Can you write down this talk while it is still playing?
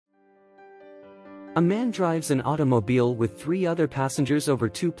A man drives an automobile with 3 other passengers over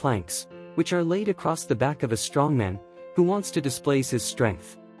 2 planks, which are laid across the back of a strongman, who wants to display his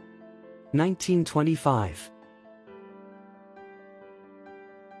strength. 1925.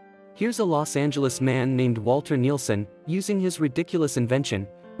 Here's a Los Angeles man named Walter Nielsen, using his ridiculous invention,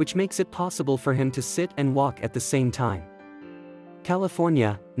 which makes it possible for him to sit and walk at the same time.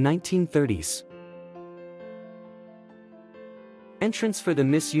 California, 1930s. Entrants for the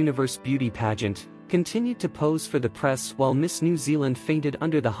Miss Universe beauty pageant continued to pose for the press while Miss New Zealand fainted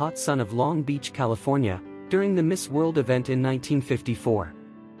under the hot sun of Long Beach, California, during the Miss World event in 1954.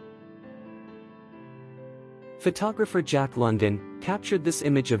 Photographer Jack London captured this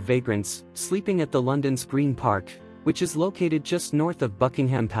image of vagrants sleeping at the London's Green Park, which is located just north of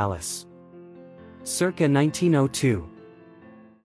Buckingham Palace. Circa 1902.